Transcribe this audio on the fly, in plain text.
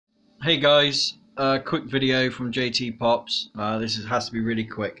Hey guys, quick video from JT Pops. Has to be really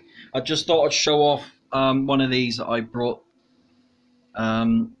quick. I just thought I'd show off one of these that I brought.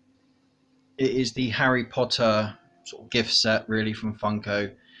 Um, it is the Harry Potter sort of gift set, really, from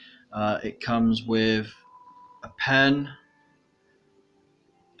Funko. It comes with a pen,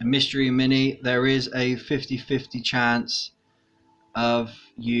 a mystery mini. There is a 50-50 chance of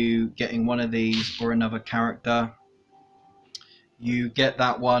you getting one of these or another character. You get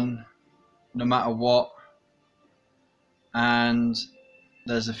that one no matter what, and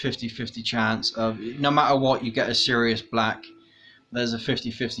there's a 50-50 chance of, no matter what you get a Sirius Black, there's a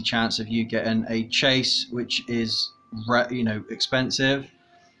 50-50 chance of you getting a Chase, which is expensive,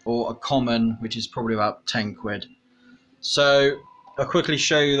 or a common, which is probably about 10 quid. So I'll quickly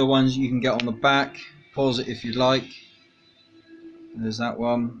show you the ones you can get on the back. Pause it if you like. There's that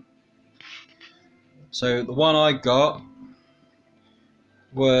one. So the one I got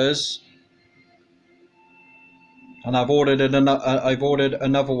was, and I've ordered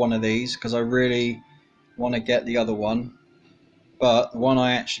another one of these because I really want to get the other one, but the one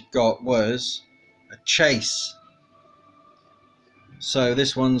I actually got was a Chase. So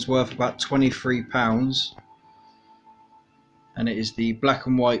this one's worth about £23, and it is the black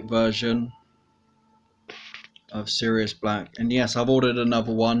and white version of Sirius Black. And yes, I've ordered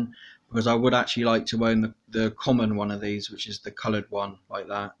another one because I would actually like to own the common one of these, which is the coloured one like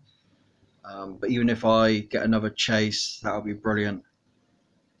that. But even if I get another Chase, that would be brilliant.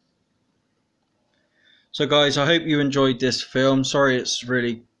 So guys, I hope you enjoyed this film. Sorry it's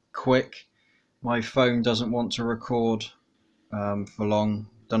really quick. My phone doesn't want to record for long.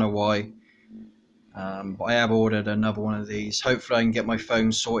 Don't know why. But I have ordered another one of these. Hopefully I can get my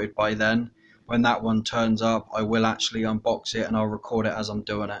phone sorted by then. When that one turns up, I will actually unbox it and I'll record it as I'm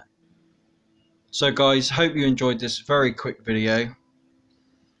doing it. So guys, hope you enjoyed this very quick video.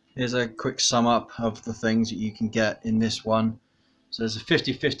 Here's a quick sum up of the things that you can get in this one. So there's a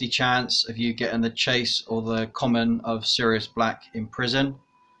 50-50 chance of you getting the Chase or the common of Sirius Black in prison.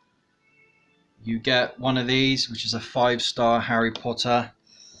 You get one of these, which is a 5-star Harry Potter,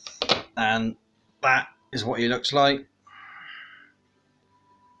 and that is what he looks like.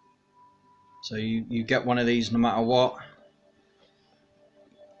 So you get one of these no matter what.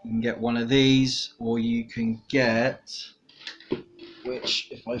 You can get one of these, or you can get, which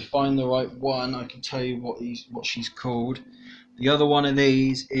if I find the right one, I can tell you what she's called. The other one of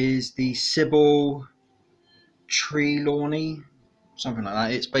these is the Sybil Trelawney, something like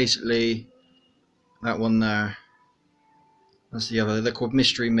that. It's basically that one there. That's the other. They're called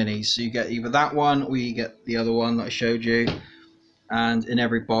mystery minis. So you get either that one or you get the other one that I showed you. And in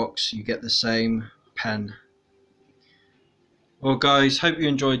every box you get the same pen. Well guys, hope you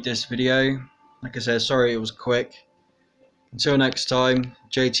enjoyed this video. Like I said, sorry it was quick. Until next time,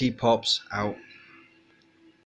 JT Pops out.